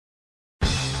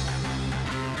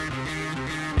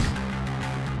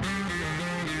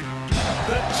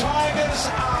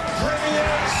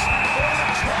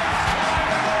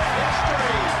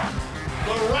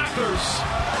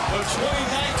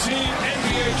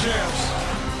champs.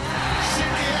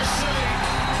 Sydney FC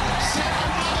set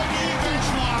another new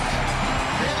benchmark.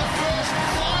 They're the first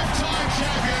 5-time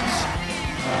champions.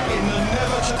 In the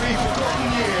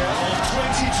never-to-be-forgotten year of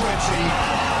 2020,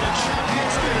 the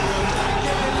champions of England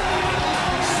again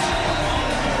lost.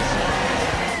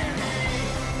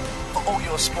 For all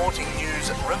your sporting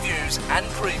news, reviews and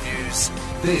previews,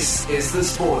 this is the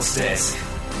Sports Desk.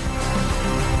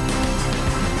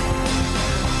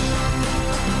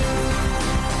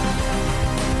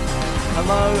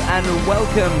 Hello and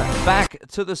welcome back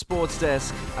to the Sports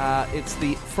Desk. It's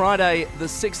the Friday, the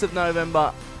 6th of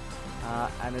November,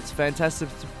 and it's fantastic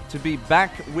to be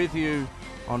back with you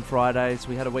on Fridays.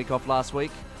 We had a week off last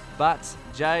week, but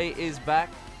Jay is back.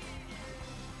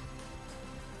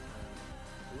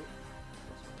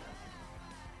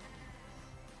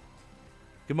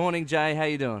 Good morning, Jay. How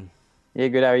you doing? Yeah,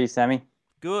 good. How are you, Sammy?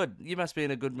 Good. You must be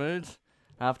in a good mood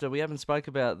after we haven't spoke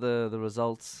about the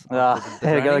results. There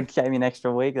you go. Gave me an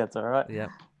extra week. That's all right. Yeah.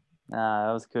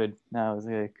 That was good. No, it was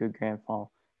a good grand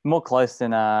final. More close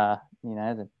than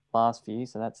the last few,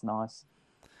 so that's nice.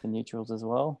 The neutrals as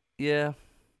well. Yeah.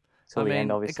 Till the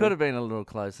end, obviously. It could have been a little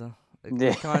closer.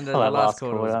 Yeah. Kind of. Well, The last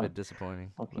quarter was a bit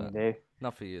disappointing. What can you but do?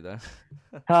 Not for you though.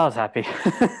 I was happy.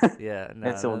 Yeah, no,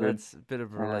 That's all good. That's a bit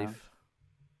of relief.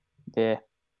 Yeah.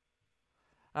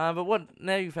 But what?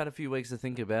 Now you've had a few weeks to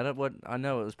think about it. What? I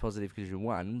know it was positive because you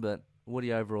won, but what are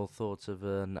your overall thoughts of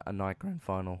a night grand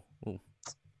final? Ooh.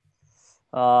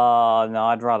 No,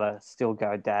 I'd rather still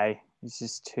go day. It's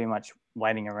just too much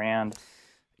waiting around.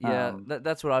 Yeah,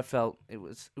 that's what I felt. It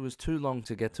was too long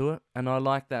to get to it, and I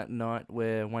like that night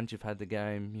where once you've had the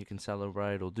game, you can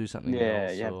celebrate or do something else.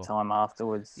 Yeah, you have time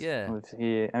afterwards. Yeah.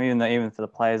 I mean, even for the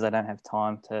players, they don't have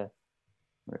time to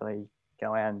really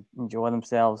go out and enjoy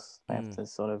themselves. They have to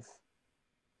sort of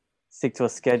stick to a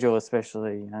schedule,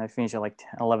 especially, finish at like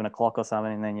 11 o'clock or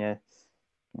something, and then it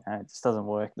just doesn't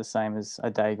work the same as a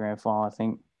day grand final, I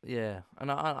think. Yeah,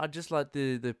 and I just like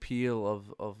the appeal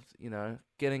of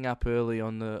getting up early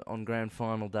on grand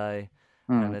final day,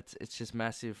 and it's just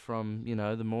massive from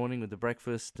the morning with the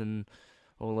breakfast and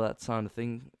all that kind of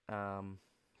thing.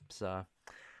 So,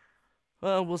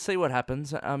 well, we'll see what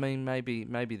happens. I mean,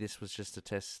 maybe this was just a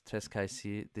test case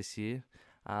this year.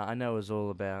 I know it was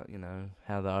all about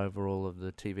how the overall of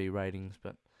the TV ratings,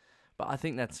 but I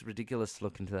think that's ridiculous to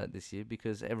look into that this year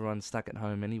because everyone's stuck at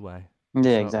home anyway.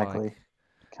 Yeah, exactly.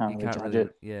 Can't really judge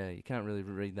it. Yeah, you can't really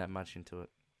read that much into it.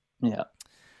 Yeah.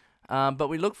 But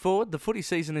we look forward. The footy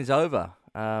season is over,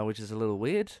 which is a little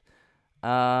weird.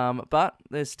 But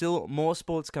there's still more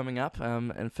sports coming up.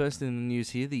 And first in the news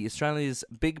here, the Australia's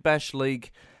Big Bash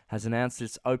League has announced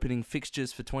its opening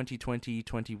fixtures for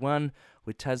 2020-21,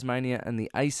 with Tasmania and the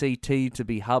ACT to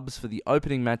be hubs for the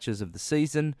opening matches of the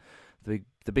season.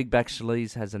 The Big Bash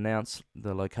League has announced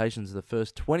the locations of the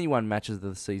first 21 matches of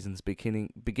the season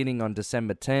beginning on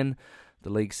December 10. The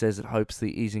league says it hopes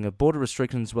the easing of border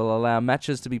restrictions will allow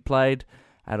matches to be played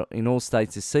in all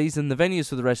states this season. The venues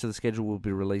for the rest of the schedule will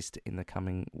be released in the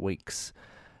coming weeks.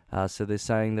 So they're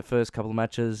saying the first couple of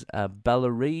matches are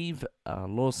Bellerive,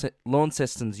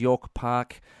 Launceston's York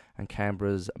Park, and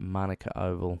Canberra's Manuka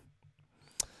Oval.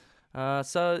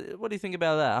 So what do you think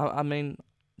about that? I mean,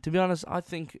 to be honest, I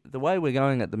think the way we're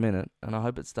going at the minute, and I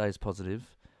hope it stays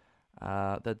positive,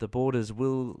 that the borders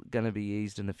will going to be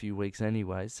eased in a few weeks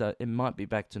anyway, so it might be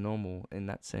back to normal in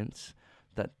that sense,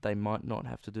 that they might not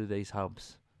have to do these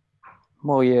hubs.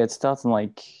 Well, yeah, it starts in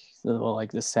like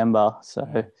December,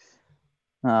 so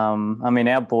I mean,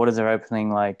 our borders are opening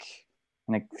like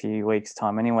in a few weeks'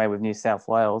 time anyway with New South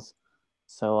Wales,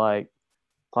 so like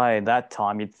by that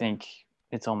time you'd think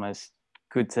it's almost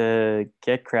good to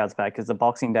get crowds back because the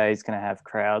Boxing Day is going to have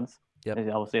crowds. Yep.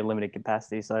 There's obviously a limited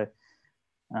capacity, so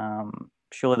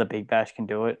surely the Big Bash can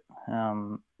do it.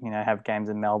 Have games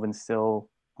in Melbourne still,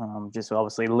 just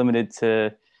obviously limited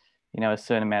to a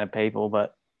certain amount of people,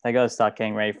 but they got to start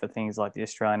getting ready for things like the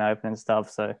Australian Open and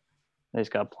stuff. So they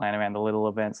just got to plan around the little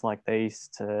events like these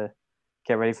to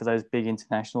get ready for those big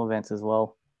international events as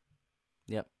well.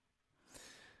 Yep.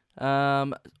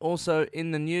 Also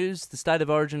in the news, the State of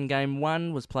Origin Game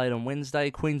 1 was played on Wednesday.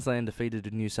 Queensland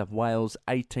defeated New South Wales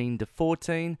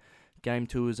 18-14. Game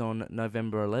 2 is on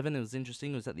November 11. It was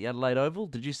interesting. It was at the Adelaide Oval.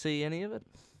 Did you see any of it?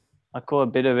 I caught a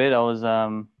bit of it. I was,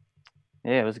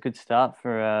 it was a good start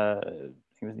for, I think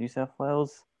it was New South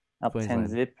Wales, up Queensland.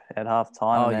 10-zip at half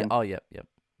time. Yep.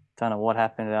 Don't know what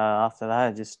happened after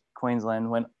that. Just Queensland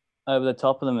went over the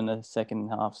top of them in the second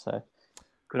half. So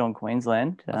good on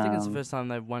Queensland. I think it's the first time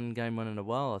they've won game 1 in a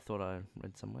while. I thought I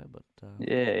read somewhere, but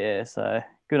yeah. So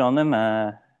good on them.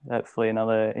 Hopefully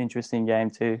another interesting game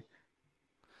too.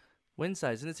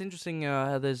 Wednesdays, and it's interesting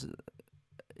how there's.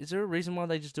 Is there a reason why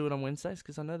they just do it on Wednesdays?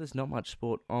 Because I know there's not much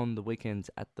sport on the weekends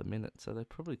at the minute, so they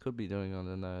probably could be doing it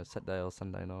on a Saturday or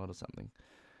Sunday night or something.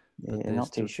 Yeah, But they're not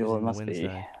still too sure. It choosing the must be.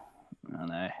 Wednesday. I don't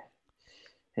know.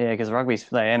 Yeah, because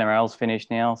the NRL's finished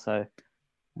now, so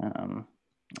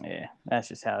yeah, that's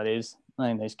just how it is. I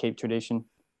think they just keep tradition.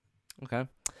 Okay.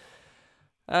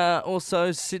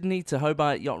 Also, Sydney to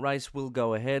Hobart yacht race will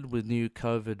go ahead with new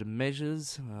COVID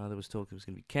measures. There was talk it was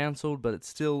going to be cancelled, but it's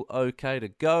still okay to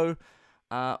go.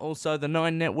 Also, the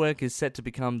Nine Network is set to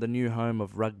become the new home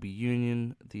of rugby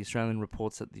union. The Australian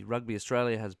reports that the Rugby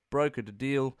Australia has brokered a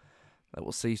deal that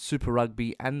will see Super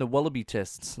Rugby and the Wallaby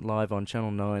Tests live on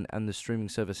Channel 9 and the streaming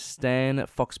service Stan.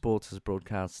 Fox Sports has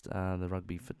broadcast the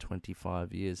rugby for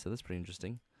 25 years, so that's pretty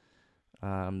interesting.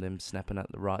 Them snapping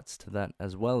at the rights to that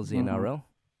as well as the NRL.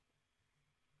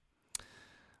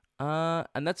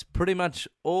 And that's pretty much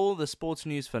all the sports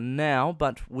news for now,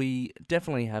 but we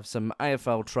definitely have some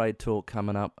AFL trade talk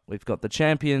coming up. We've got the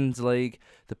Champions League,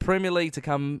 the Premier League to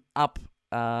come up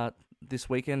this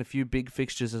weekend, a few big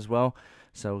fixtures as well.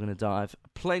 So we're going to dive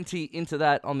plenty into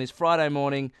that on this Friday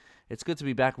morning. It's good to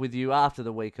be back with you after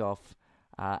the week off,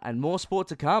 and more sport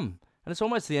to come. And it's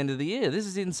almost the end of the year. This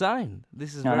is insane.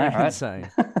 This is very insane.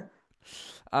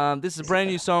 This is a brand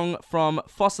new song from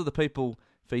Foster the People,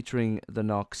 featuring the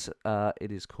Knox. It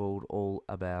is called All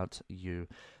About You.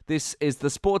 This is the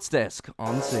Sports Desk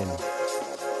on SYN.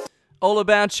 All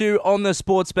About You on the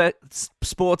Sports Desk.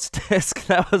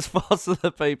 That was Foster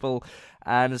the People.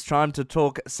 And it's time to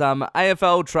talk some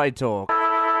AFL trade talk.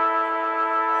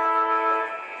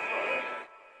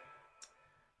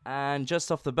 And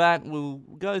just off the bat, we'll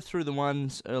go through the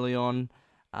ones early on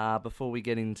before we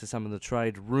get into some of the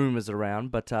trade rumours around.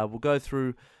 But we'll go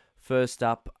through first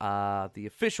up the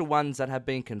official ones that have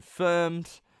been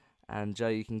confirmed. And Joe,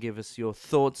 you can give us your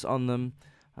thoughts on them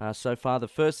so far. The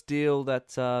first deal that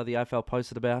the AFL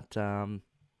posted about,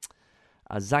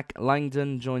 Zach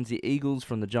Langdon joins the Eagles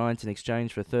from the Giants in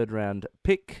exchange for a third-round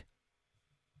pick.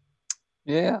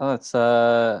 Yeah, that's.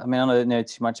 I mean, I don't know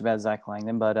too much about Zach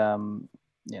Langdon, but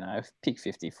pick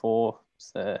 54.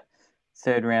 It's a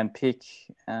third-round pick.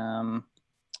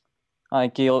 I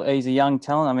think he's a young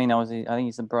talent. I mean, I think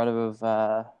he's the brother of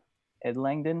Ed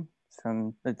Langdon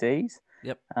from the D's.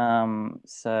 Yep.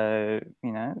 So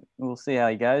we'll see how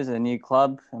he goes at a new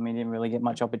club. I mean, he didn't really get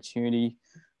much opportunity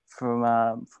from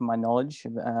my knowledge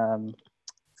from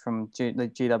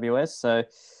the GWS. So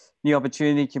new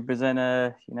opportunity can present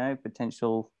a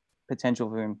potential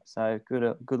for him. So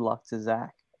good luck to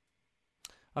Zach.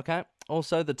 Okay.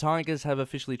 Also, the Tigers have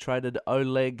officially traded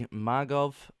Oleg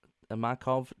Markov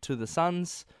to the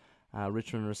Suns.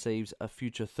 Richmond receives a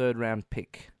future third-round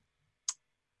pick.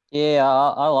 Yeah,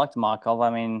 I liked Markov. I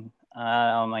mean,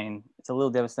 it's a little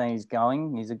devastating he's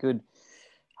going. He's a good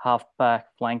halfback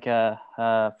flanker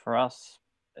for us,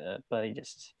 but he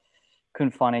just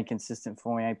couldn't find any consistent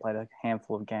form. He played a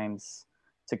handful of games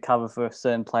to cover for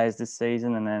certain players this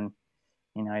season, and then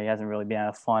he hasn't really been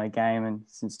able to find a game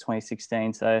since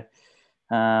 2016. So,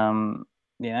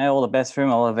 all the best for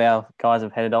him. All of our guys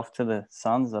have headed off to the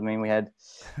Suns. I mean, we had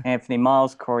Anthony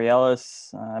Miles, Corey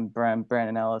Ellis,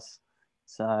 Brandon Ellis.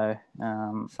 So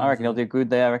I reckon he'll do good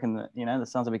there. I reckon that, the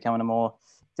Suns are becoming a more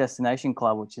destination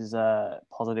club, which is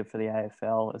positive for the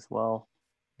AFL as well.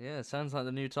 Yeah, it sounds like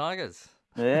the new Tigers.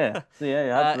 Yeah. So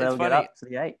they'll get up to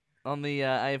the 8. On the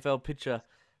AFL picture,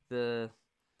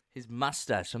 his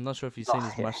mustache. I'm not sure if you've seen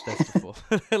his mustache before.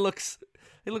 It looks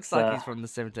like he's from the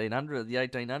 1700s, the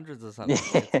 1800s or something.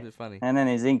 Yeah. It's a bit funny. And then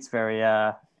his ink's very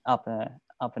up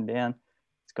and down.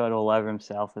 It's got all over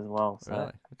himself as well. So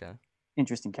really? Okay.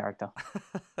 Interesting character.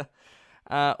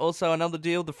 Also, another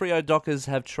deal. The Freo Dockers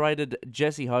have traded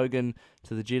Jesse Hogan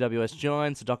to the GWS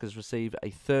Giants. The Dockers receive a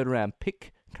third-round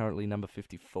pick, currently number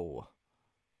 54.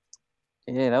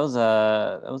 Yeah, that was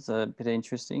a bit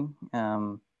interesting.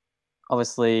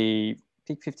 Obviously,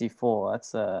 pick 54.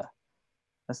 That's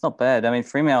not bad. I mean,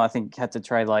 Fremantle, I think, had to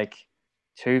trade like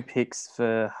 2 picks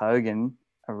for Hogan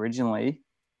originally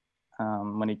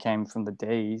when he came from the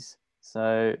D's.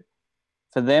 So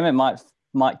for them, it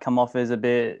might come off as a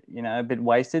bit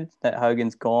wasted that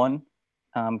Hogan's gone,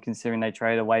 considering they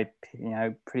traded away,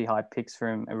 pretty high picks for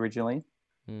him originally.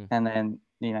 And then,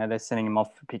 they're sending him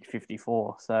off for pick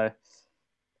 54. So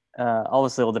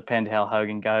obviously it'll depend how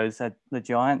Hogan goes at the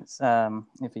Giants.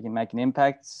 If he can make an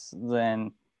impact,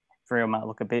 then Freo might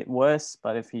look a bit worse.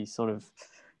 But if he sort of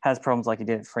has problems like he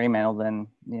did at Fremantle, then,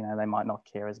 they might not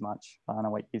care as much. I don't know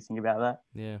what you think about that.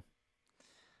 Yeah.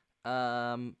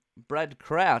 Brad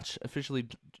Crouch officially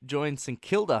joined St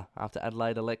Kilda after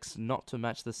Adelaide elects not to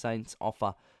match the Saints'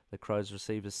 offer The Crows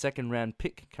receive a second-round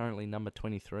pick, currently number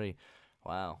 23.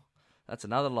 Wow. That's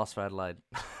another loss for Adelaide.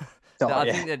 I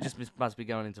think they just must be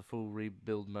going into full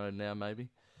rebuild mode now, maybe.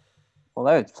 Well,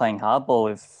 they were playing hardball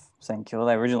with St Kilda.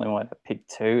 They originally wanted to pick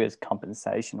 2 as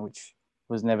compensation, which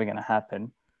was never going to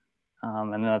happen.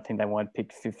 And then I think they wanted to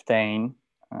pick 15.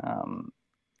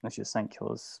 That's just St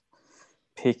Kilda's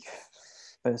pick,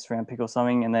 first round pick or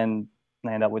something. And then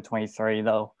they end up with 23.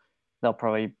 They'll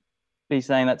probably be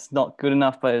saying that's not good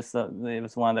enough, but it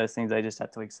was one of those things they just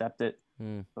had to accept it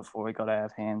before it got out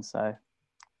of hand. So,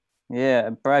 yeah,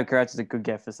 Brad Crouch is a good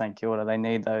get for St Kilda. They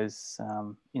need those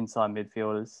inside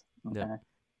midfielders. Okay? Yeah.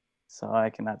 So I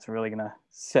reckon that's really going to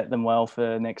set them well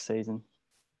for next season.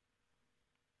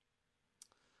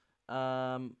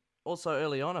 Also,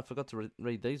 early on, I forgot to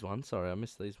read these ones. Sorry, I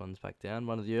missed these ones back down.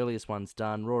 One of the earliest ones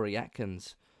done, Rory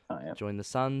Atkins joined the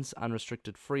Suns,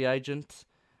 unrestricted free agent.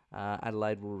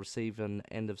 Adelaide will receive an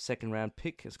end of second round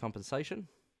pick as compensation.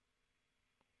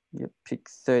 Yep, pick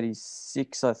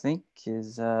 36, I think,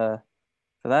 is for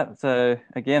that. So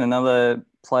again, another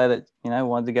player that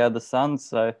wanted to go to the Suns.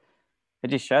 So it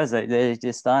just shows that they're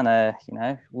just starting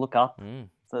to look up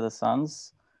for the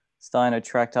Suns, starting to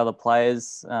attract other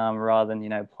players rather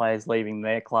than players leaving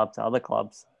their club to other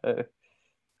clubs. So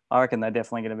I reckon they're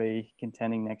definitely going to be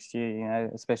contending next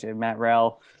year. Especially if Matt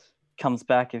Rowell comes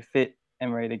back if fit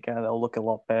and ready to go, they'll look a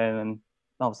lot better. And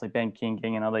obviously Ben King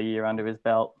getting another year under his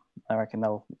belt, I reckon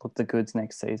they'll look the goods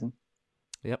next season.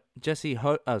 Yep.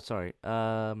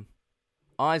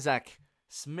 Isaac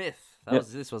Smith.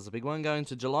 This was a big one, going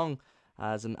to Geelong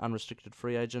as an unrestricted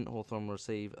free agent. Hawthorn will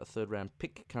receive a third-round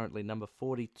pick, currently number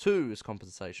 42 as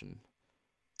compensation.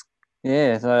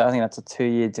 Yeah, so I think that's a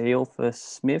 2-year deal for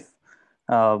Smith.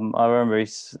 I remember he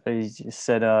just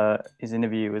said his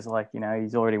interview was like,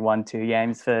 he's already won 2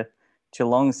 games for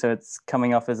Geelong, so it's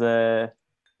coming off as a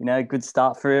good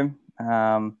start for him.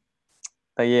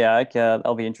 But yeah,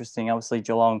 that'll be interesting. Obviously,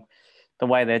 Geelong, the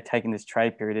way they're taking this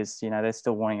trade period is, they're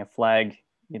still wanting a flag,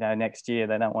 next year.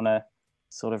 They don't want to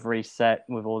sort of reset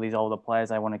with all these older players.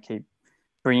 They want to keep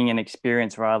bringing in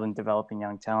experience rather than developing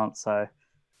young talent. So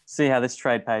see how this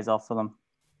trade pays off for them.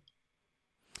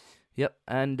 Yep,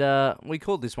 and we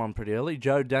called this one pretty early.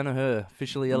 Joe Daniher,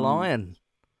 officially a Lion.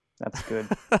 That's good.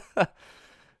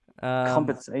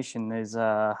 Compensation is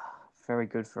very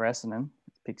good for Essendon.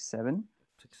 Pick 7.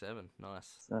 Pick 7,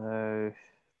 nice. So,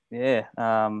 yeah,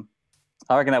 I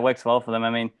reckon that works well for them. I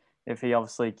mean, if he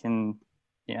obviously can,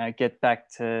 get back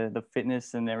to the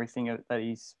fitness and everything that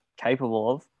he's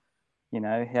capable of,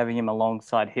 having him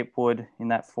alongside Hipwood in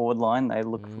that forward line, they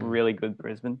look really good,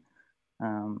 Brisbane.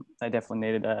 They definitely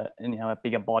needed a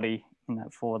bigger body in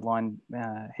that forward line.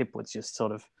 Hipwood's just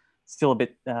sort of still a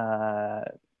bit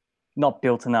not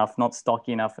built enough, not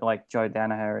stocky enough like Joe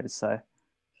Daniher is. So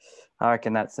I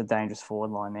reckon that's a dangerous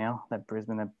forward line now that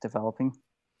Brisbane are developing.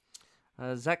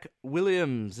 Zach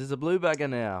Williams is a blue bagger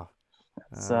now.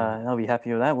 I'll be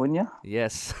happy with that, wouldn't you?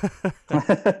 Yes.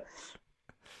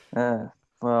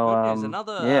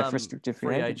 Another restricted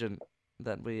free agent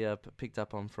that we picked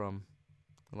up on from,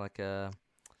 what's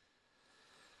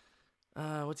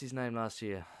his name last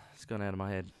year? It's gone out of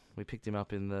my head. We picked him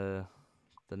up in the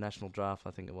national draft,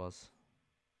 I think it was,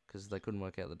 because they couldn't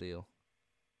work out the deal.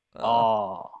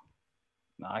 No,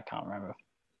 I can't remember.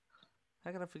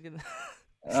 How can I forget?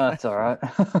 That's all right.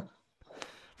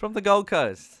 From the Gold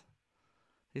Coast.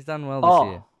 He's done well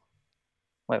this year.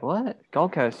 Wait, what?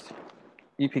 Gold Coast?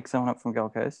 You picked someone up from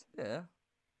Gold Coast? Yeah.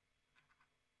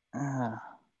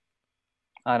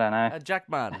 I don't know. Jack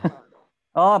Martin.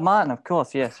 Oh, Martin, of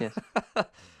course. Yes.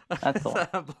 That's all.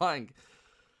 I'm blank.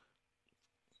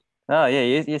 Oh,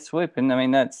 yeah, you're swooping. I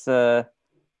mean, that's... what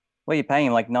are you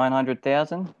paying, like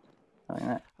 900,000?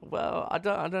 Well, I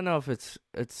don't know if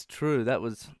it's true. That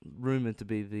was rumoured to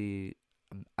be the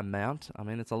amount. I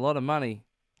mean, it's a lot of money.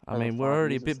 I mean, we're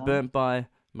already a bit burnt by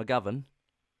McGovern.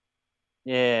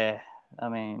 Yeah, I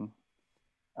mean,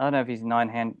 I don't know if he's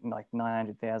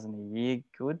 900,000 a year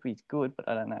good. He's good, but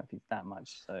I don't know if he's that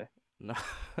much. So no,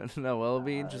 well, it'll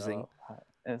be interesting.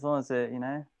 As long as it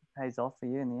pays off for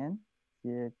you in the end,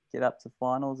 you get up to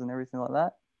finals and everything like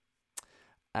that.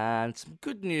 And some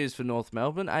good news for North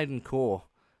Melbourne. Aidan Corr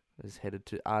is headed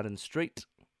to Arden Street.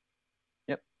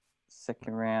 Yep.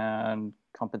 Second round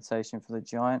compensation for the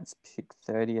Giants. Pick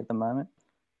 30 at the moment.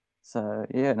 So,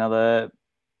 yeah, another...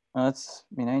 it's,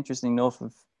 interesting. North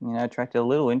have, attracted a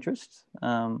little interest.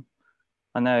 I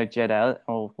know Jed...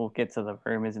 We'll get to the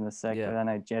rumours in a sec, but I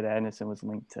know Jed Anderson was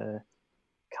linked to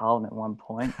Carlton at one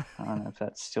point. I don't know if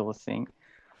that's still a thing.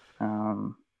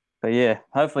 But yeah,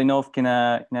 hopefully North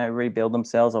can rebuild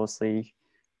themselves. Obviously,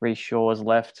 Reece Shaw's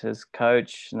left as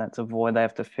coach, and that's a void they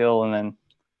have to fill. And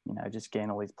then, just getting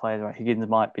all these players. Right, Higgins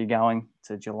might be going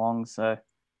to Geelong, so a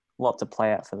lot to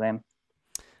play out for them.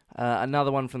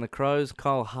 Another one from the Crows,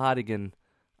 Kyle Hardigan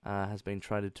has been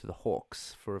traded to the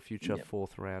Hawks for a future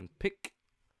 4th round pick.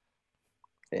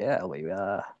 Yeah,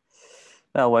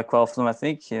 that'll work well for them, I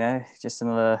think. Just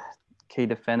another key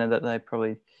defender that they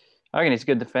probably... I reckon he's a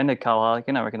good defender, Kyle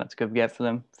Hardigan. I reckon that's a good get for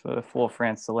them for a 4th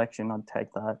round selection. I'd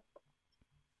take that.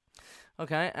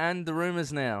 Okay, and the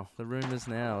rumours now.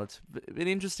 It's been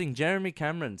interesting. Jeremy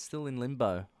Cameron still in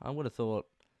limbo. I would have thought.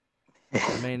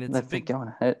 I mean, it's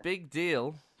a big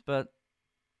deal, but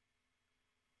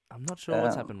I'm not sure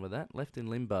what's happened with that. Left in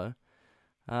limbo.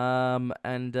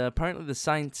 And apparently the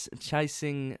Saints are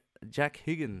chasing Jack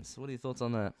Higgins. What are your thoughts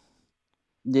on that?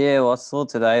 Yeah, well, I saw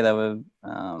today they were...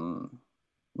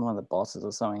 one of the bosses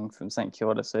or something from St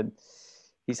Kilda said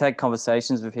he's had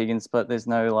conversations with Higgins, but there's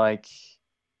no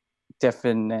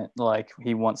definite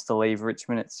he wants to leave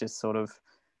Richmond. It's just sort of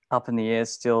up in the air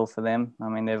still for them. I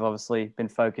mean, they've obviously been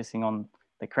focusing on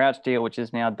the Crouch deal, which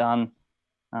is now done,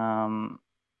 and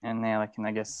now they can,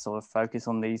 I guess, sort of focus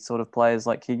on these sort of players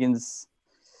like Higgins.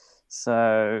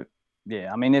 So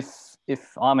yeah, I mean, if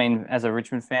as a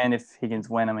Richmond fan, if Higgins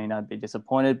went, I mean, I'd be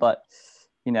disappointed, but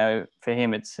for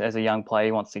him, it's as a young player,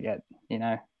 he wants to get,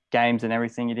 games and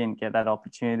everything. He didn't get that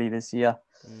opportunity this year.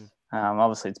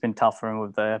 Obviously, it's been tough for him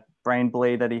with the brain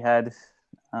bleed that he had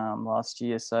last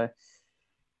year. So,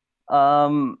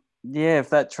 if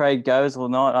that trade goes or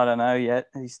not, I don't know yet.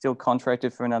 He's still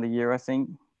contracted for another year, I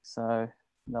think. So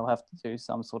they'll have to do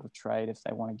some sort of trade if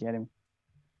they want to get him.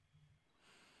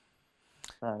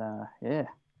 But, yeah.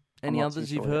 Any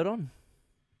others you've heard on?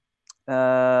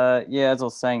 As I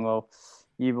was saying, well,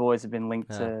 you boys have been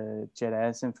linked to Jed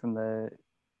Anderson from the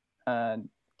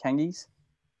Kangies.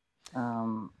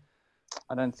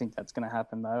 I don't think that's going to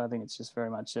happen, though. I think it's just very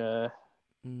much, I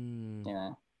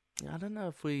don't know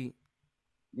if we...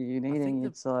 You need him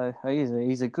inside.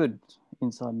 He's a good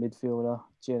inside midfielder,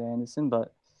 Jed Anderson,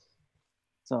 but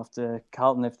it's after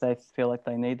Carlton if they feel like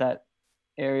they need that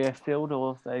area filled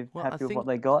or if they're happy with what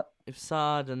they got. If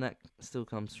Saad and that still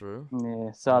comes through.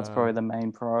 Yeah, Saad's probably the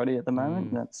main priority at the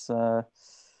moment. That's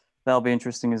that'll be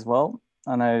interesting as well.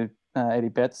 I know Eddie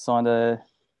Betts signed a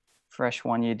fresh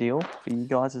 1-year deal for you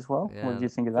guys as well. Yeah, what did you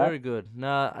think of that? Very good.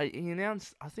 No, I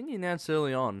think he announced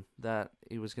early on that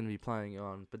he was going to be playing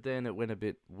on, but then it went a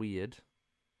bit weird.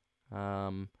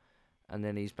 And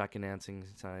then he's back announcing,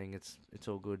 saying it's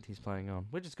all good. He's playing on,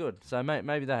 which is good. So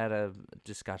maybe they had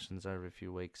discussions over a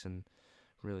few weeks and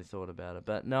really thought about it.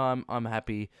 But no, I'm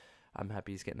happy. I'm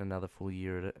happy he's getting another full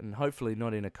year at it, and hopefully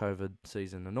not in a COVID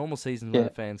season, a normal season where the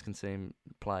fans can see him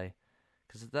play.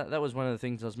 Because that was one of the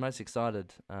things I was most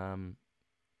excited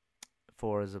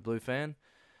for as a Blue fan.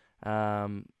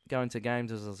 Going to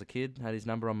games as I was a kid, had his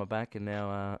number on my back, and now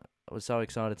I was so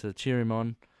excited to cheer him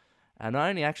on. And I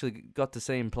only actually got to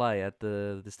see him play at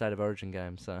the State of Origin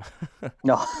game, so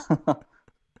No.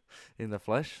 in the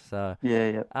flesh. So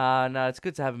Yeah. no, it's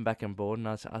good to have him back on board, and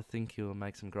I think he'll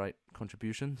make some great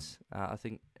contributions. I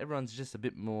think everyone's just a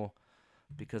bit more,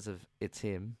 because of it's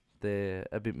him, they're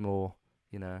a bit more,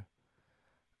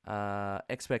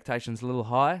 expectations a little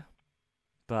high,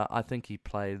 but I think he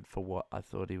played for what I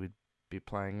thought he would be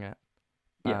playing at.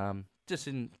 Yeah. Just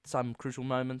in some crucial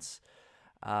moments.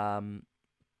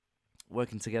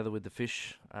 Working together with the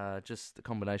Fish, just the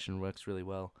combination works really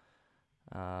well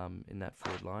in that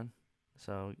forward line.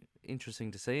 So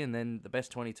interesting to see. And then the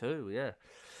best 22, yeah.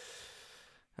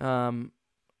 A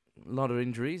lot of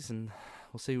injuries, and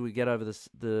we'll see if we get over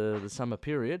the summer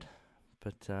period.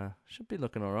 But should be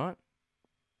looking all right.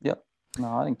 Yep.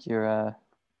 No, I think you're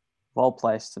well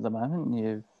placed at the moment.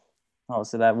 You've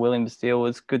obviously that Williams deal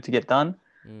was good to get done.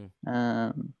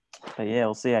 But yeah,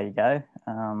 we'll see how you go.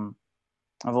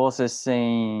 I've also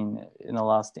seen in the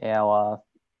last hour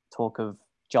talk of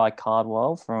Jai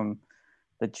Cardwell from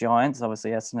the Giants. Obviously,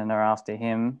 Essendon are after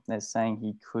him. They're saying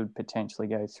he could potentially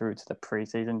go through to the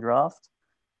preseason draft.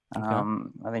 Okay.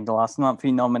 I think last month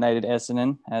he nominated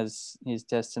Essendon as his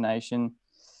destination,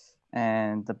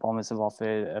 and the Bombers have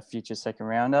offered a future second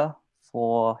rounder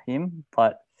for him,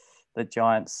 but the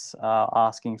Giants are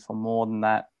asking for more than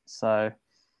that. So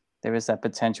there is that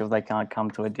potential if they can't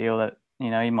come to a deal that,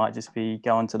 he might just be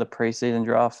going to the preseason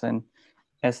draft and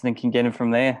Essendon can get him from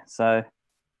there. So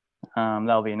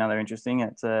that'll be another interesting.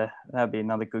 That'll be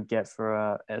another good get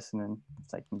for Essendon if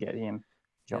they can get him.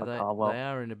 They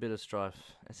are in a bit of strife,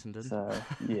 Essendon. So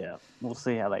yeah, we'll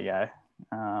see how they go.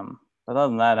 But other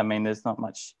than that, I mean, there's not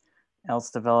much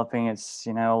else developing. It's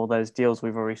all those deals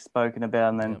we've already spoken about,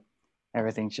 and then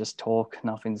everything's just talk.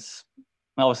 Nothing's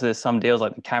Obviously, there's some deals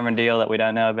like the Cameron deal that we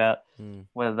don't know about Mm.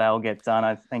 whether they'll get done.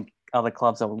 I think other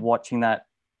clubs are watching that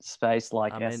space,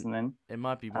 like I mean, Essendon. It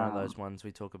might be one of those ones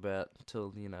we talk about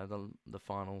till the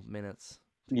final minutes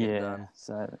to get Yeah. done.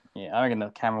 So yeah, I reckon the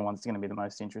Cameron one's going to be the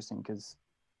most interesting because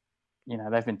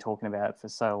they've been talking about it for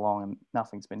so long and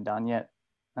nothing's been done yet.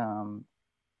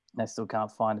 They still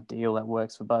can't find a deal that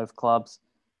works for both clubs.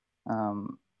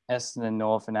 Essendon,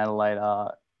 North, and Adelaide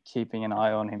are keeping an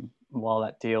eye on him while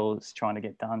that deal is trying to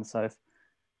get done. So if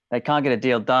they can't get a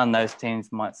deal done, those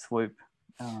teams might swoop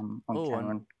on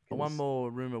Cameron. One more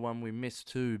rumour, one we missed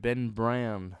too. Ben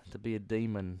Brown to be a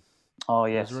Demon. Oh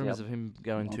yes, There's rumours of him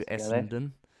going to Wants to go there.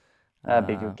 Essendon. That'd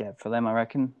be a good gap for them, I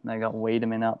reckon. They got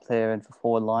Wiedemann up there, and for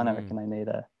forward line, I Mm. reckon they need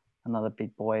another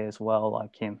big boy as well,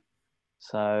 like him.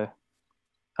 So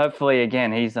hopefully,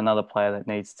 again, he's another player that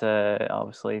needs to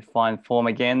obviously find form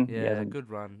again. He Yeah, hasn't- good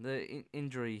run. The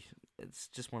injury, it's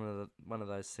just one of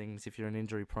those things. If you're an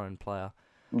injury-prone player,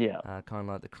 yeah, kind of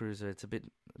like the Cruiser, it's a bit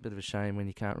of a shame when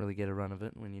you can't really get a run of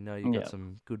it. When you know you've got Yeah.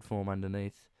 some good form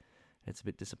underneath, it's a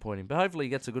bit disappointing. But hopefully he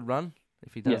gets a good run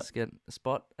if he does get a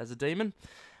spot as a Demon.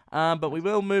 But we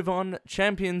will move on.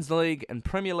 Champions League and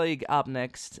Premier League up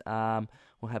next.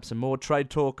 We'll have some more trade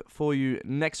talk for you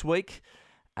next week.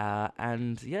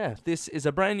 And yeah, this is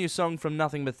a brand new song from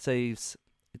Nothing But Thieves.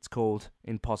 It's called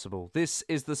Impossible. This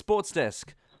is the Sports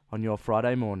Desk on your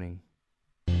Friday morning.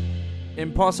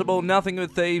 Impossible, Nothing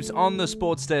But Thieves on the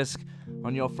Sports Desk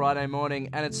on your Friday morning.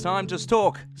 And it's time to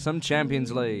talk some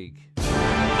Champions League.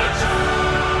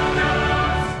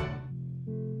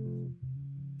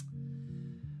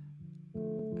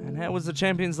 And how was the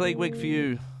Champions League week for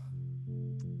you?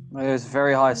 It was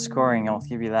very high scoring. I'll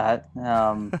give you that.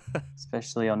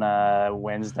 Especially on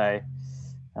Wednesday.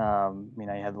 You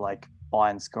had like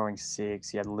Bayern scoring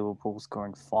 6, you had Liverpool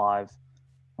scoring 5,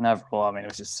 and overall, I mean, it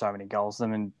was just so many goals.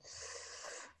 And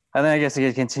then I guess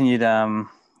it continued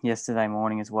yesterday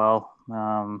morning as well.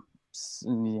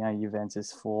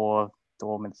 Juventus 4,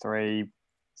 Dortmund 3,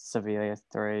 Sevilla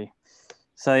 3.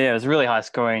 So yeah, it was a really high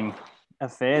scoring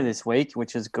affair this week,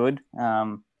 which is good.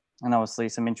 And obviously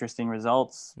some interesting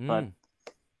results, but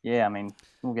yeah, I mean,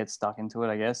 we'll get stuck into it,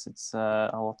 I guess. It's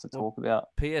a lot to talk about.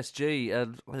 PSG,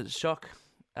 shock,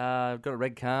 got a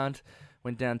red card,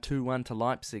 went down 2-1 to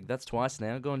Leipzig. That's twice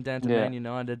now, gone down to Man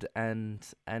United and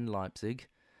Leipzig.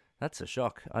 That's a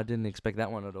shock. I didn't expect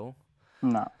that one at all.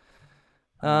 No.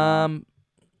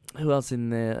 Who else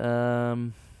in there?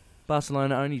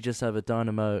 Barcelona only just over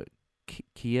Dynamo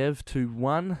Kiev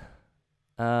 2-1.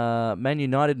 Man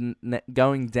United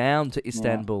going down to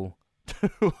Istanbul.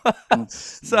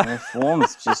 Their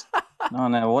form's just, I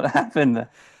don't know what happened.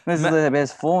 This is their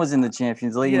best formers in the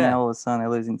Champions League. Yeah. Now all of a sudden they're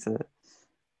losing to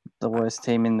the worst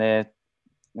team in their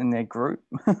group.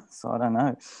 So I don't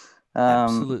know.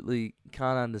 Absolutely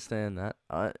can't understand that.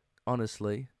 I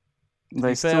honestly, to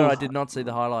be fair, I did not see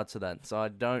the highlights of that, so I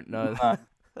don't know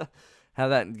how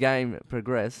that game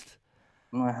progressed.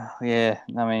 Well, yeah,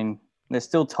 I mean, they're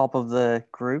still top of the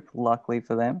group, luckily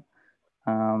for them.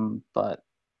 But,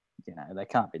 they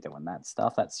can't be doing that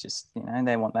stuff. That's just,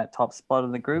 they want that top spot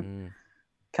of the group.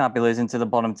 Can't be losing to the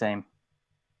bottom team.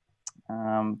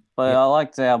 But I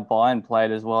liked how Bayern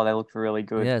played as well. They looked really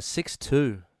good. Yeah,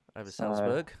 6-2 over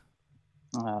Salzburg.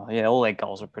 Yeah, all their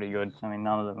goals were pretty good. I mean,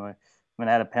 none of them were. I mean,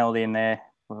 they had a penalty in there.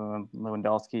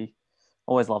 Lewandowski.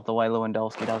 Always love the way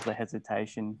Lewandowski does the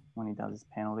hesitation when he does his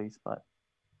penalties. But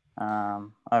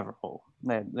overall,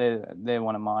 they're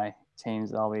one of my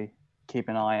teams that I'll be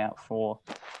keeping an eye out for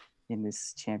in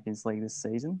this Champions League this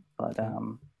season. But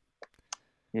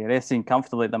yeah, they're sitting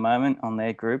comfortably at the moment on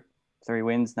their group. 3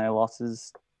 wins, no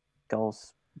losses, goal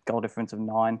difference of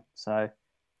 9. So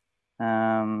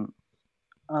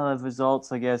other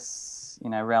results, I guess,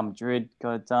 Real Madrid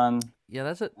got it done. Yeah,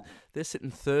 that's it. They're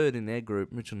sitting third in their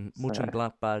group,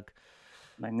 Mönchengladbach.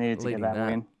 They needed to get leading that that.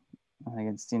 win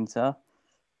against Inter.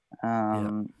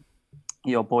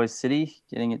 Your boys City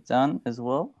getting it done as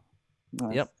well.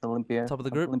 Yep. Olympia, Top of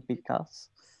the group. Olympiacos.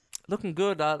 Looking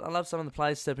good. I love some of the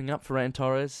players stepping up. Ferran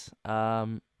Torres,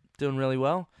 doing really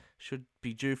well. Should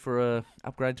be due for a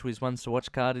upgrade to his ones to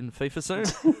watch card in FIFA soon.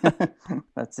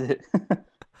 That's it.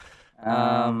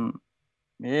 And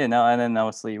then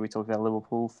obviously we talked about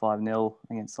Liverpool 5-0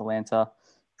 against Atalanta.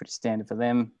 Pretty standard for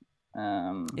them.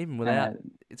 Even without,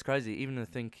 it's crazy. Even to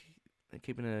think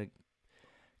keeping a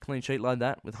clean sheet like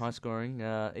that with high scoring,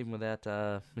 even without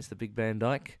Mr. Big Van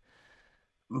Dijk.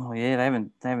 Oh yeah, they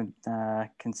haven't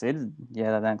conceded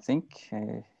yet. I don't think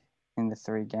in the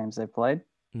 3 games they've played.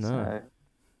 No. So,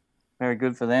 very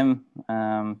good for them.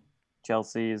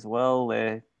 Chelsea as well.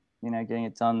 They're getting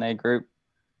it done. Their group,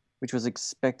 which was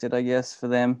expected, I guess, for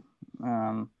them.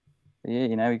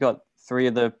 Yeah, we got 3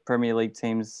 of the Premier League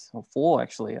teams, or 4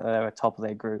 actually, that are top of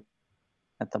their group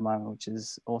at the moment, which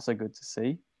is also good to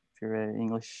see if you're an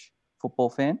English football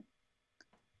fan.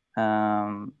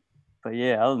 But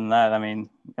yeah, other than that, I mean,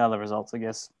 other results, I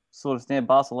guess, sort of stand.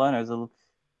 Barcelona is a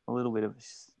little bit of,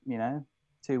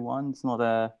 2-1. It's not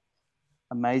a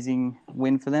amazing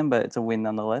win for them, but it's a win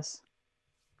nonetheless.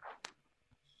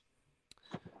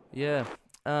 Yeah,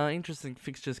 interesting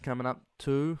fixtures coming up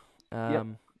too.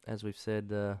 As we've said,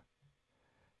 they're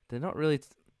not really.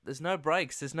 There's no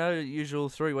breaks. There's no usual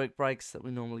 3-week breaks that we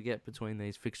normally get between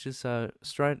these fixtures. So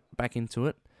straight back into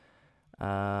it.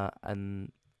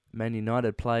 And Man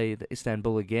United play the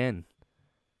Istanbul again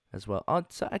as well. Oh,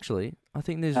 so actually, I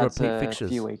think these are repeat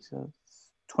fixtures. A few weeks.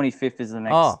 25th is the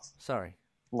next. Oh, sorry.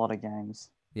 Lot of games.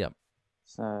 Yep.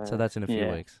 So that's in a few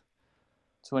weeks.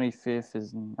 25th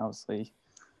is obviously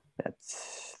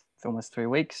that's almost 3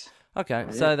 weeks. Okay,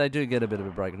 so they do get a bit of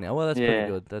a break now. Well, that's pretty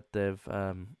good that they've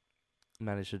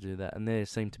managed to do that, and there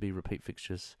seem to be repeat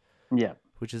fixtures. Yeah,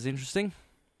 which is interesting.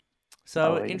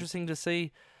 So interesting to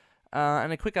see.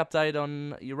 And a quick update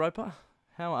on Europa.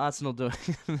 How are Arsenal doing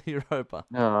in the Europa?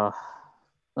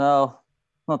 Well,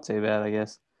 not too bad, I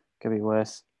guess. Could be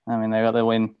worse. I mean, they got their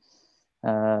win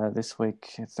this week,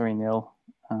 3-0.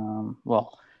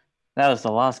 Well, that was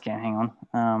the last game. Hang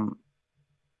on.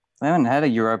 They haven't had a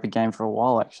Europa game for a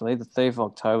while, actually. The 3rd of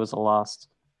October is the last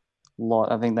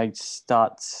lot. I think they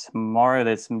start tomorrow.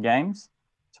 There's some games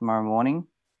tomorrow morning.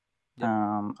 Yep.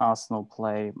 Arsenal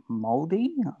play Molde.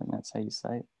 I think that's how you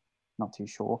say it. Not too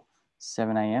sure.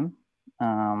 7 a.m.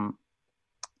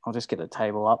 I'll just get the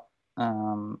table up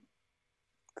for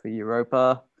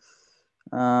Europa.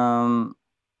 Arsenal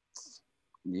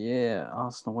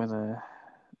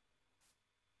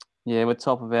we're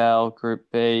top of our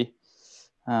Group B.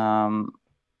 Molde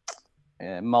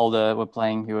we're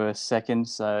playing who are second,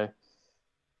 so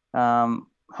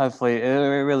hopefully it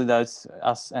really does.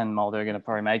 Us and Molde are going to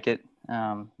probably make it.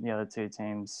 The other 2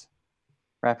 teams,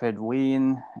 Rapid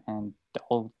Wien and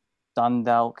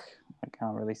Dundalk. I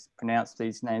can't really pronounce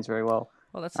these names very well.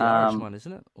 Well, that's the Irish one,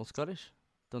 isn't it? Or Scottish?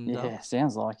 Dundalk. Yeah,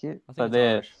 sounds like it. I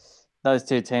think those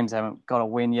 2 teams haven't got a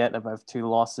win yet. They're both 2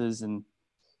 losses, and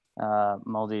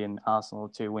Molde and Arsenal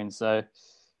 2 wins. So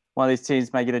one of these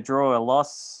teams may get a draw or a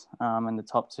loss in the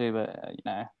top 2. But,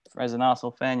 as an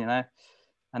Arsenal fan,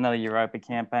 another Europa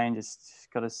campaign, just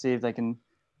got to see if they can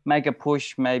make a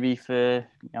push maybe for,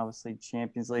 obviously,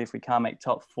 Champions League. If we can't make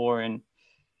top 4 in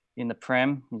the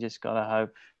Prem, you just got to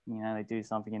hope, they do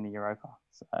something in the Europa.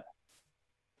 So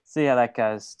see how that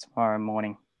goes tomorrow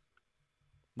morning.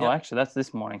 Yep. Oh, actually, that's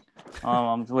this morning.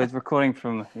 We're recording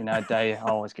from, a day. I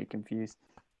always get confused.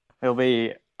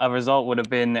 A result would have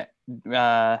been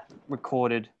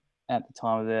recorded at the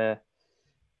time of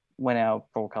when our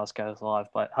broadcast goes live,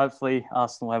 but hopefully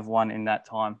Arsenal have won in that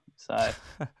time. So,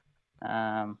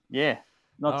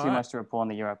 not too much to report on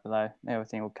the Europa, though.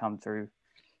 Everything will come through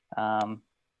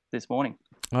this morning.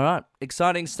 All right.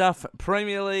 Exciting stuff.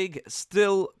 Premier League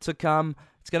still to come.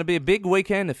 It's going to be a big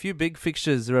weekend. A few big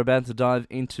fixtures are about to dive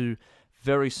into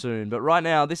very soon. But right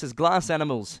now, this is Glass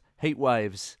Animals, Heat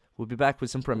Waves. We'll be back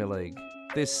with some Premier League.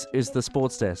 This is the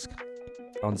Sports Desk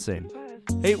on SYN.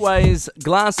 Heat Waves,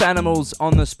 Glass Animals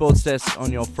on the Sports Desk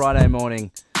on your Friday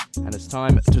morning. And it's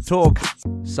time to talk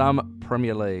some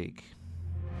Premier League.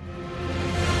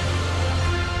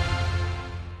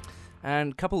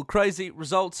 And a couple of crazy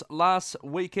results last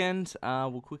weekend.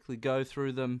 We'll quickly go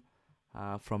through them.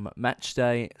 From match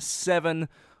day 7,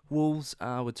 Wolves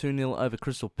were 2-0 over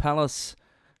Crystal Palace.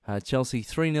 Chelsea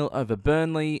 3-0 over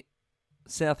Burnley.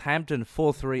 Southampton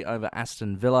 4-3 over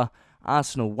Aston Villa.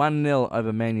 Arsenal 1-0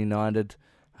 over Man United.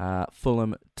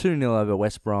 Fulham 2-0 over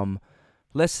West Brom.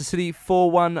 Leicester City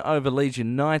 4-1 over Leeds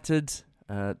United.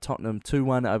 Tottenham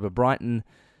 2-1 over Brighton.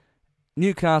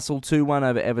 Newcastle 2-1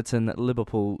 over Everton.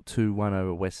 Liverpool 2-1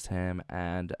 over West Ham.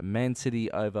 And Man City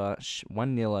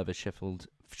 1-0 over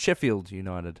Sheffield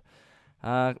United.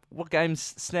 What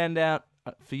games stand out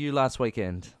for you last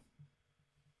weekend?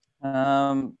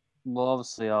 Well,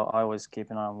 obviously, I always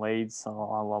keep an eye on Leeds. So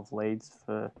I love Leeds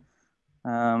for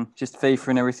just FIFA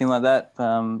and everything like that.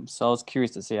 So I was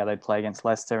curious to see how they play against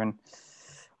Leicester, and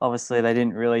obviously they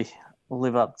didn't really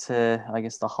live up to, I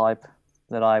guess, the hype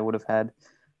that I would have had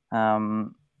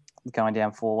going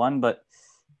down 4-1. But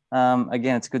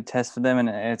again, it's a good test for them, and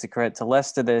it's a credit to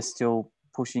Leicester. They're still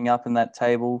pushing up in that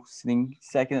table, sitting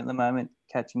second at the moment,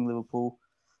 catching Liverpool.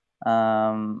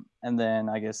 And then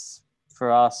I guess for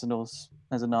Arsenal,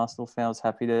 as an Arsenal fan, I was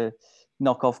happy to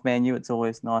knock off Man U. It's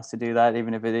always nice to do that,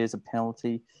 even if it is a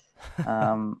penalty.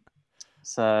 I'm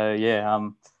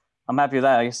I'm happy with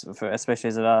that. I guess,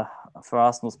 especially for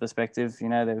Arsenal's perspective,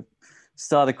 they've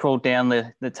started to crawl down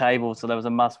the table, so that was a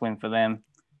must-win for them.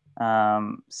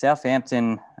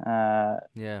 Southampton,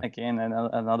 again,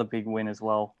 another big win as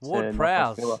well.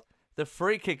 Ward-Prowse, the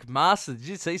free kick master. Did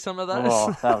you see some of those?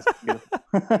 Oh, that was beautiful.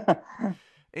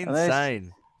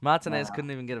 Insane. Martinez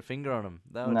couldn't even get a finger on him.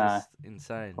 They were just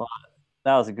insane. Well,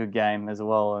 that was a good game as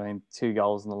well. I mean, 2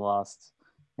 goals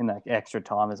in that extra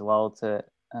time as well to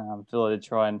Villa to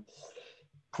try and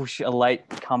push a late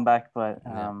comeback, but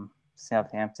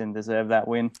Southampton deserve that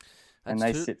win. And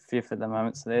they sit 5th at the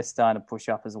moment, so they're starting to push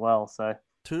up as well. So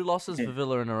 2 losses for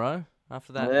Villa in a row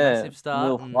after that massive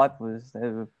start. They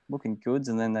were looking good,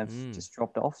 and then they've just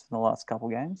dropped off in the last couple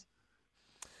of games.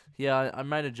 Yeah, I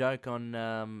made a joke on,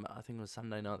 I think it was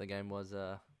Sunday night the game was,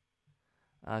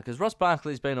 because Ross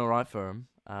Barkley's been all right for him,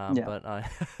 but I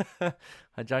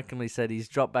I jokingly said he's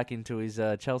dropped back into his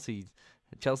Chelsea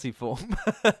form,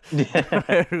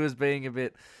 where he was being a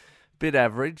bit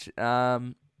average.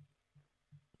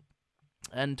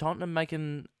 And Tottenham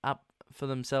making up for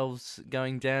themselves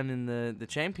going down in the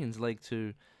Champions League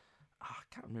to, I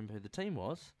can't remember who the team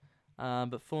was,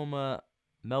 but former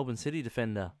Melbourne City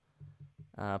defender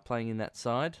playing in that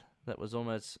side that was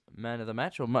almost man of the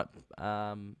match or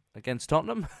against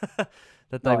Tottenham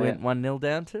that they went 1-0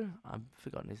 down to. I've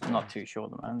forgotten his name. I'm not too sure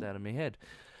at the moment. Out of my head.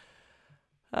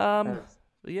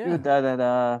 Good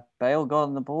that Bale got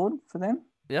on the board for them.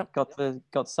 Yep. Got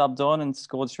subbed on and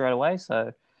scored straight away.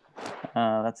 So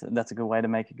that's a good way to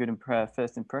make a good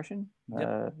first impression.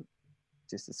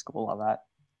 Just to score like that.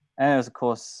 And it was, of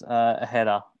course, a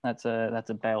header. That's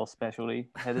a Bale specialty,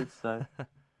 headers. So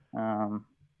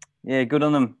good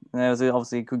on them. And it was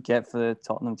obviously a good get for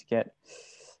Tottenham to get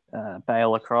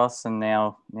Bale across, and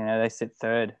now they sit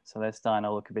 3rd, so they're starting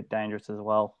to look a bit dangerous as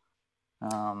well.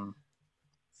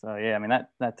 So I mean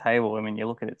that table. I mean, you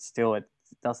look at it still, it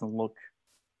doesn't look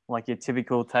like your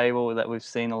typical table that we've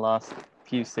seen the last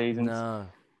few seasons. No.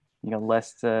 You got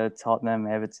Leicester, Tottenham,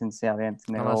 Everton,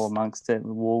 Southampton. They're all amongst it.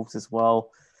 Wolves as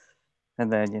well,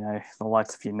 and then the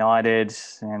likes of United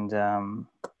and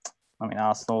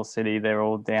Arsenal, City. They're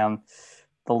all down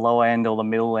the lower end or the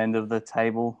middle end of the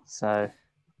table. So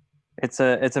it's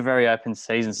a very open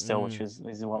season still, which is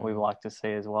what we like to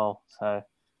see as well. So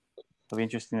it'll be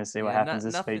interesting to see what happens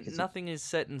this week. Nothing is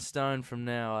set in stone from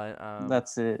now.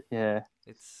 That's it. Yeah,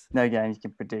 it's no game you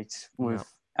can predict with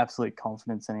absolute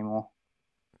confidence anymore.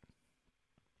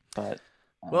 But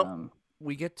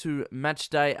we get to match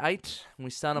day 8. We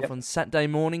start off on Saturday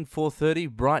morning, 4:30,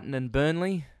 Brighton and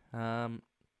Burnley.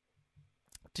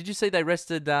 Did you see they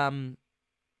rested? The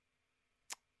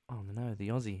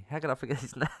Aussie. How could I forget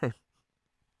his name?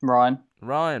 Matt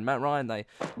Ryan. They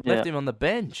left him on the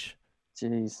bench.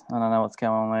 Jeez, I don't know what's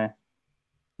going on there.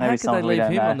 How could they leave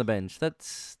him on the bench?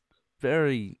 That's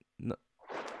very...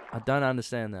 I don't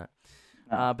understand that.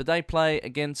 No. But they play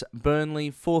against Burnley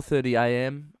 4:30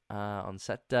 a.m. On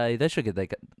Saturday. They should get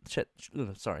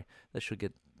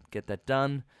that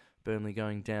done. Burnley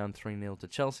going down 3-0 to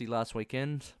Chelsea last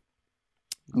weekend.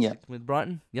 Yeah. With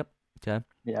Brighton. Yep. Okay.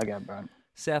 Yeah, I got Brighton.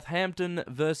 Southampton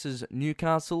versus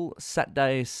Newcastle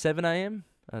Saturday 7 a.m.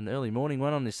 An early morning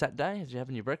one on this Saturday as you're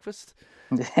having your breakfast.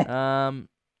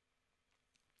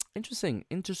 Interesting.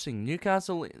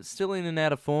 Newcastle still in and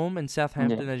out of form, and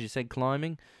Southampton, as you said,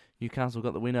 climbing. Newcastle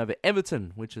got the win over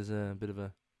Everton, which is a bit of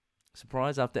a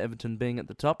surprise after Everton being at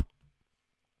the top.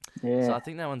 Yeah. So I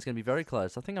think that one's going to be very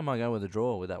close. I think I might go with a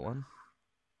draw with that one.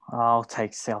 I'll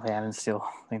take Southampton still.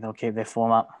 I think they'll keep their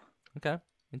form up. Okay,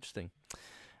 interesting.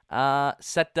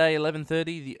 Saturday, 11:30,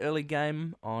 the early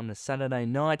game on a Saturday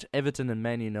night, Everton and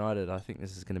Man United. I think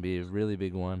this is going to be a really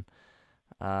big one.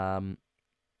 While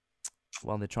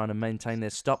they're trying to maintain their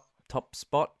top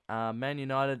spot, Man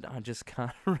United, I just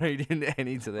can't read into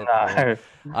any to their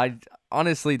form. I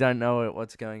honestly don't know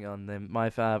what's going on there. My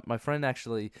friend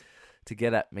actually, to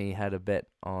get at me, had a bet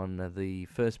on the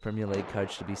first Premier League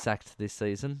coach to be sacked this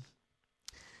season.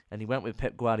 And he went with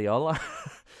Pep Guardiola.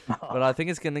 But I think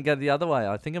it's going to go the other way.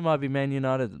 I think it might be Man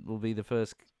United that will be the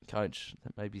first coach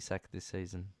that may be sacked this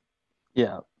season.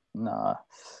 Yeah. No.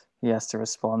 He has to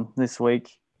respond this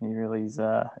week. He really is,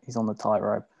 he's on the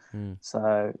tightrope.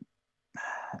 So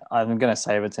I'm going to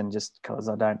say Everton just because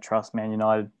I don't trust Man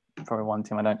United. Probably one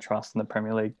team I don't trust in the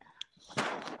Premier League.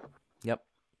 Yep.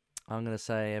 I'm going to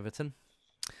say Everton.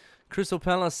 Crystal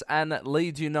Palace and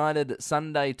Leeds United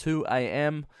Sunday 2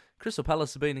 a.m. Crystal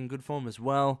Palace have been in good form as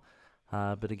well,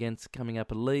 but against coming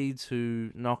up at Leeds, who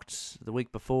knocked the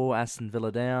week before Aston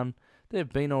Villa down, they've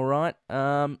been all right.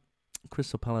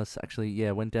 Crystal Palace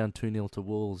actually, went down 2-0 to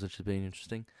Wolves, which has been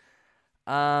interesting.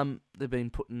 They've been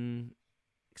putting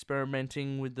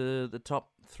experimenting with the top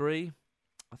three.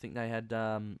 I think they had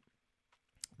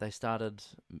they started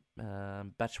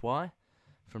Batshuayi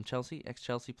from Chelsea,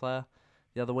 ex-Chelsea player.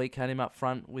 The other week had him up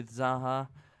front with Zaha.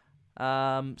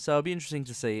 So it'll be interesting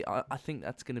to see. I think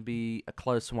that's going to be a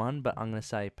close one, but I'm going to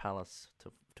say Palace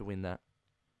to win that.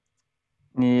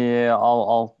 Yeah,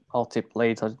 I'll tip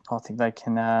Leeds. I think they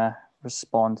can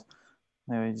respond.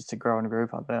 Maybe just to grow in a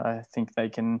group. I think they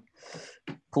can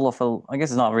pull off I guess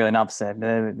it's not really an upset.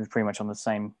 They're pretty much on the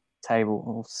same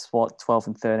table, spot 12th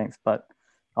and 13th. But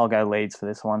I'll go Leeds for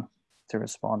this one to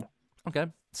respond. Okay.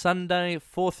 Sunday,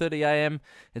 4:30 a.m.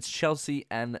 It's Chelsea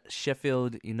and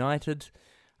Sheffield United.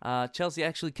 Chelsea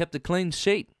actually kept a clean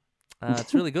sheet.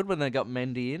 It's really good when they got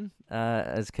Mendy in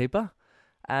as keeper,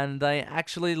 and they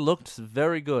actually looked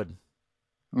very good.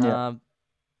 Yeah.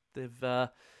 They've They're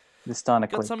starting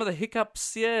to got click. some of the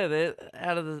hiccups. Yeah, they're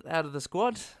out of the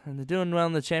squad, and they're doing well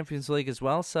in the Champions League as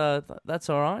well. So that's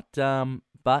all right.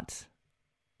 But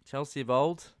Chelsea of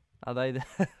old, are they?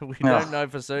 We don't know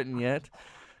for certain yet.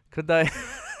 Could they?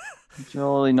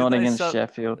 Surely not they against start-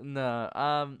 Sheffield.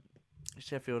 No.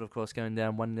 Sheffield, of course, going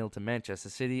down 1-0 to Manchester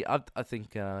City. I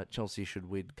think Chelsea should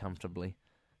win comfortably.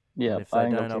 Yeah, And if I they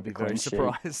think don't, they'll I'll keep be a very clean sheet.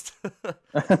 surprised.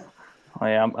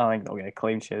 I think they'll get a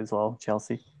clean sheet as well,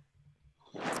 Chelsea.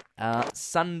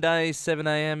 Sunday, 7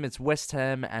 a.m. It's West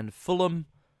Ham and Fulham.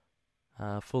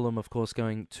 Fulham, of course,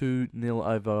 going 2-0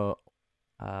 over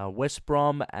West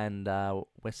Brom, and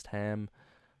West Ham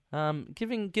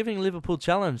giving Liverpool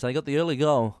challenge. They got the early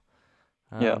goal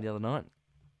the other night.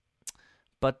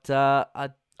 But I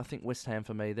think West Ham,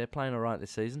 for me, they're playing all right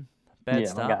this season. Bad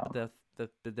start,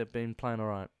 but they've been playing all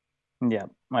right. Yeah,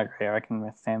 I agree. I reckon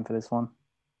West Ham for this one.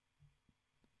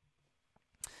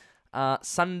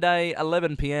 Sunday,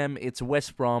 11 p.m. It's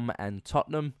West Brom and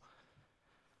Tottenham.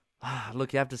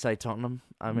 Look, you have to say Tottenham.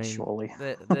 I mean, Surely.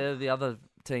 they're the other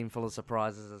team full of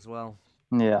surprises as well.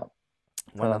 Yeah.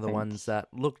 One I of the think- ones that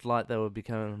looked like they were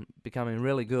becoming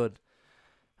really good.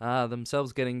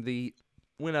 Themselves getting the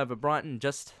win over Brighton,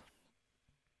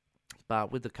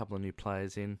 but with a couple of new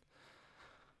players in,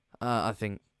 I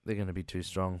think they're going to be too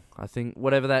strong. I think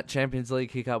whatever that Champions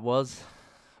League hiccup was,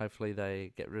 hopefully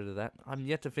they get rid of that. I'm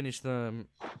yet to finish the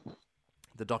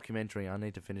documentary. I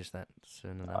need to finish that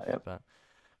soon enough. Yep. But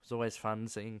it's always fun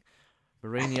seeing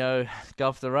Mourinho go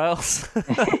off the rails.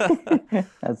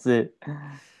 That's it.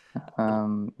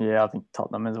 Yeah, I think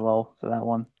Tottenham as well for that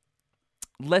one.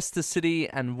 Leicester City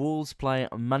and Wolves play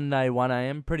Monday 1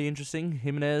 a.m. Pretty interesting.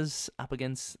 Jimenez up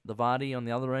against the Vardy on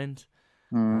the other end.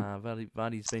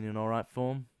 Vardy's been in all right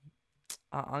form.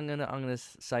 I'm gonna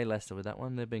say Leicester with that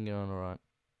one. They've been going all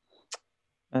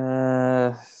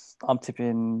right. I'm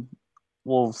tipping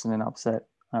Wolves in an upset,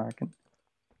 I reckon.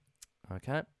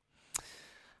 Okay.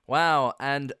 Wow,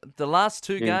 and the last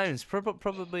two Huge. games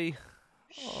probably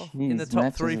in the Jeez, top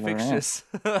matches three of the fixtures.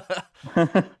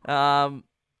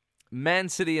 Man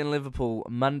City and Liverpool,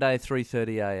 Monday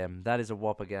 3:30 a.m. That is a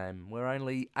whopper game. We're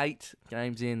only 8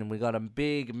 games in, and we got a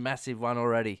big, massive one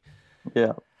already.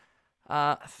 Yeah.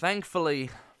 Thankfully,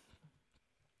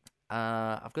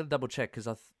 I've got to double check because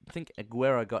I think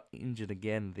Aguero got injured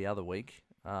again the other week,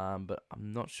 but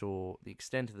I'm not sure the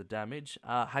extent of the damage.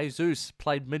 Jesus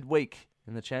played midweek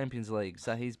in the Champions League,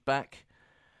 so he's back.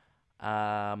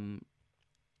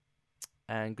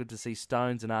 And good to see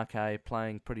Stones and RK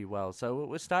playing pretty well. So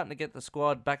we're starting to get the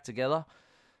squad back together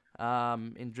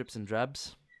in drips and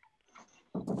drabs.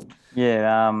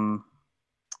 Yeah,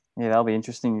 that'll be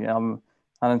interesting.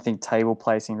 I don't think table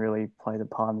placing really played a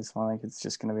part in this one. I think it's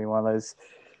just going to be one of those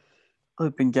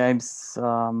open games.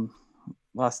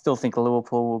 I still think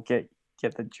Liverpool will get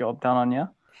the job done on you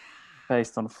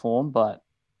based on form, but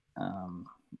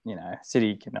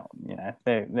City cannot.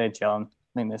 They're gelling.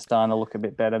 I think they're starting to look a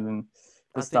bit better than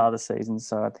the start of the season.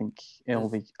 So I think it'll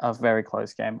be a very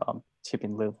close game. But I'm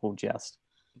tipping Liverpool just.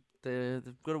 They've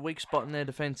got a weak spot in their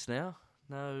defence now.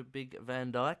 No big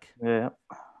Van Dijk. Yeah.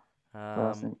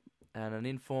 And an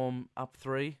inform up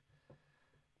 3.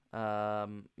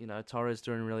 Torres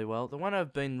doing really well. The one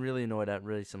I've been really annoyed at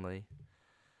recently,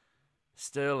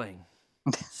 Sterling.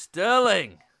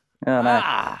 Sterling! Oh, no.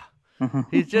 Ah!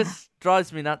 He just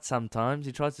drives me nuts sometimes.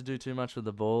 He tries to do too much with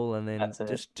the ball and then That's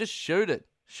it. just shoot it.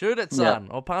 Shoot it, son,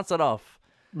 or pass it off.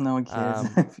 No one cares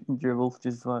if you dribble.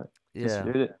 Just shoot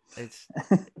it.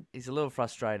 He's a little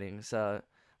frustrating, so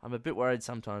I'm a bit worried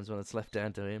sometimes when it's left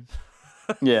down to him.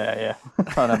 Yeah.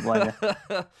 I don't blame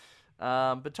you.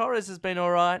 But Torres has been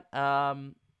all right.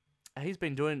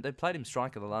 They played him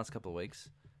striker the last couple of weeks,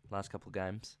 last couple of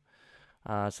games.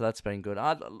 So that's been good.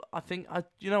 I think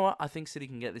City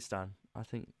can get this done. I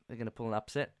think they're going to pull an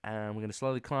upset, and we're going to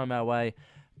slowly climb our way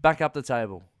back up the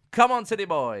table. Come on, City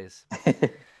boys.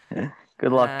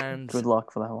 Good luck. And Good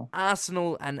luck for that one.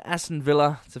 Arsenal and Aston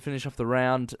Villa to finish off the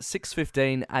round.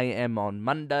 6:15 a.m. on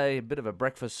Monday. A bit of a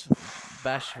breakfast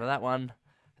bash for that one.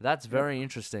 That's very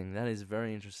interesting. That is a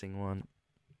very interesting one.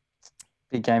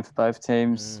 Big game for both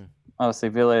teams. Obviously,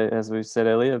 Villa, as we said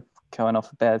earlier, going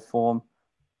off a bad form.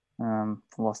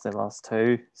 Lost their last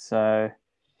two. So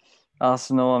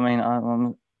Arsenal, I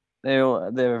mean, they're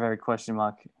a very question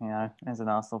mark. You know, as an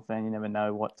Arsenal fan, you never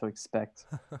know what to expect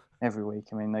every week.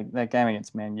 I mean, their game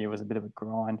against Man U was a bit of a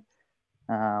grind,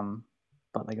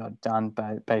 but they got done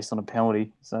based on a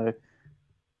penalty. So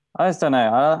I just don't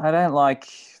know. I don't like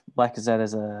Lacazette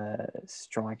as a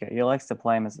striker. He likes to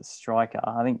play him as a striker.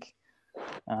 I think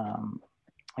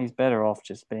he's better off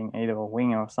just being either a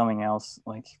winger or something else,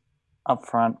 like up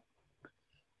front.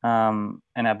 And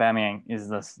Aubameyang is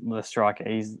the striker.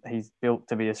 He's built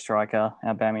to be a striker,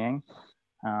 Aubameyang.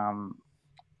 I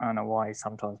don't know why he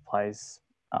sometimes plays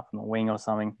up on the wing or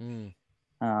something.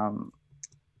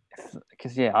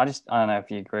 Because I don't know if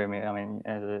you agree with me. I mean,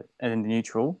 as a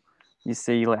neutral, you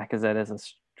see Lacazette as a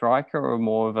striker or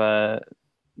more of a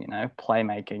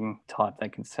playmaking type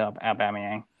that can set up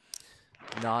Aubameyang.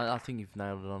 No, I think you've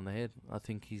nailed it on the head. I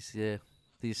think he's the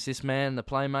assist man, the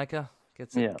playmaker.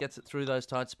 Gets it through those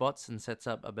tight spots and sets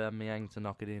up Aubameyang to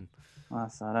knock it in.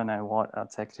 So I don't know what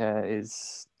Arteta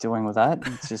is doing with that.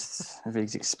 It's just if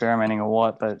he's experimenting or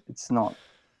what, but it's not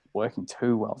working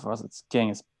too well for us. It's getting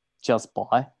us just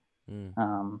by.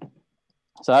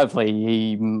 So hopefully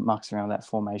he mucks around with that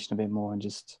formation a bit more and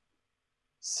just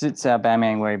sits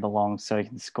Aubameyang where he belongs so he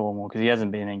can score more because he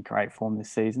hasn't been in great form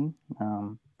this season.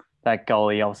 That goal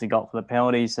he obviously got for the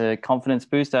penalties, a confidence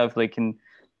boost. Hopefully he can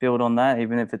build on that,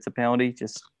 even if it's a penalty,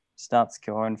 just start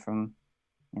scoring from,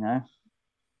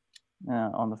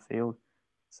 on the field.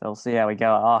 So we'll see how we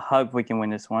go. I hope we can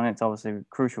win this one. It's obviously a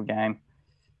crucial game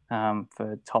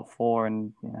for top four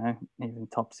and, even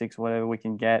top six, whatever we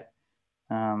can get.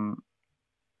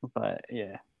 But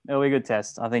yeah, it'll be a good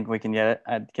test. I think we can get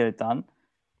it done.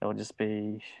 It'll just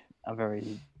be a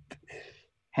very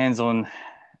hands-on,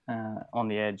 on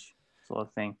the edge sort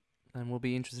of thing. And will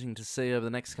be interesting to see over the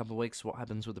next couple of weeks what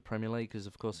happens with the Premier League because,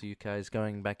 of course, the UK is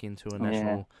going back into a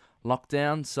national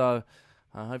lockdown. So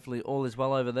hopefully all is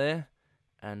well over there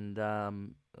and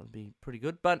it'll be pretty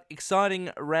good. But exciting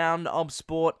round of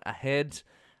sport ahead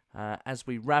as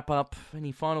we wrap up.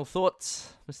 Any final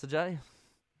thoughts, Mr. J?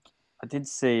 I did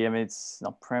see, it's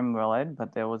not Prem related,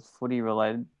 but there was footy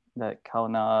related that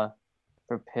Carlton are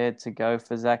prepared to go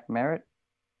for Zach Merritt.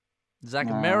 Zach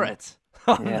Merritt?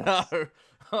 Oh, yes. no.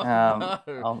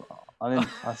 No. I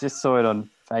just saw it on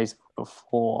Facebook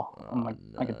before.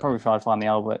 I could probably try to find the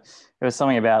old, but it was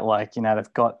something about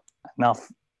they've got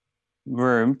enough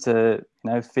room to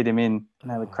fit him in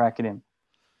and have a crack at him.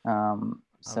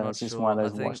 So it's just one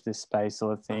of those watch this space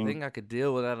sort of thing. I think I could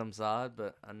deal with Adam Zard,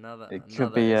 but it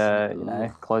could be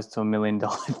close to $1 million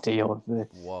deal.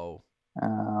 Whoa.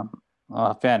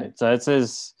 I found it. So it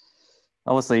says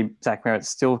obviously Zach Merritt's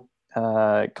still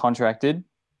contracted.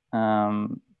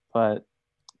 But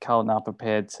Carlton are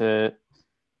prepared to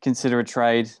consider a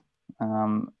trade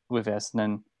with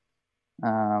Essendon.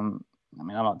 I'm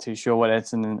not too sure what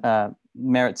Essendon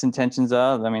Merritt's intentions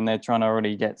are. I mean, they're trying to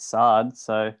already get Sard,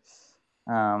 so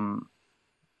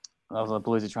the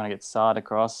Blues are trying to get Sard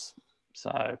across.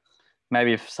 So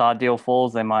maybe if Sard deal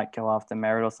falls, they might go after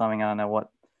Merritt or something. I don't know what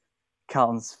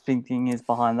Carlton's thinking is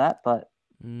behind that, but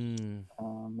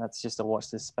that's just a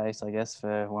watch this space, I guess,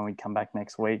 for when we come back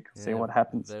next week. See what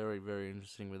happens. Very, very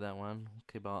interesting with that one.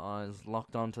 Keep our eyes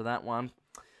locked onto that one.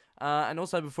 And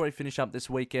also, before we finish up this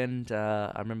weekend,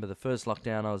 I remember the first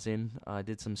lockdown I was in, I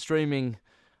did some streaming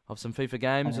of some FIFA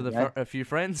games with a few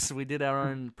friends. We did our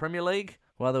own Premier League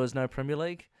while there was no Premier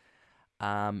League.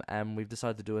 And we've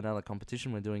decided to do another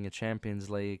competition. We're doing a Champions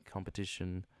League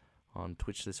competition on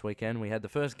Twitch this weekend. We had the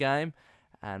first game.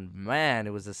 And, man, it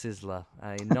was a sizzler.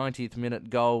 A 90th minute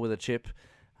goal with a chip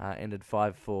ended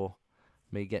 5-4,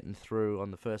 me getting through on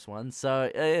the first one.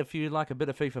 So, if you like a bit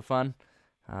of FIFA fun,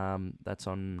 that's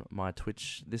on my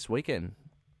Twitch this weekend.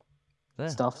 There.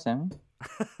 Stuff, Sammy.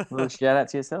 A little shout out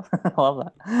to yourself. I love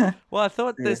that. Well, I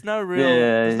thought there's no real...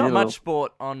 there's not much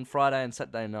sport on Friday and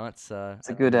Saturday nights. So it's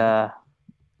a good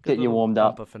get you warmed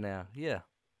up. For now, yeah.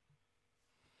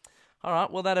 All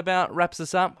right, well, that about wraps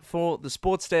us up for the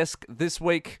Sports Desk this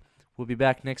week. We'll be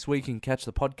back next week and catch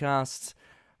the podcasts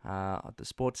at the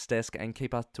Sports Desk and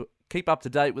keep up to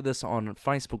date with us on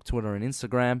Facebook, Twitter, and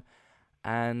Instagram.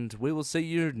 And we will see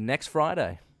you next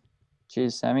Friday.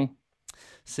 Cheers, Sammy.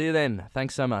 See you then.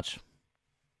 Thanks so much.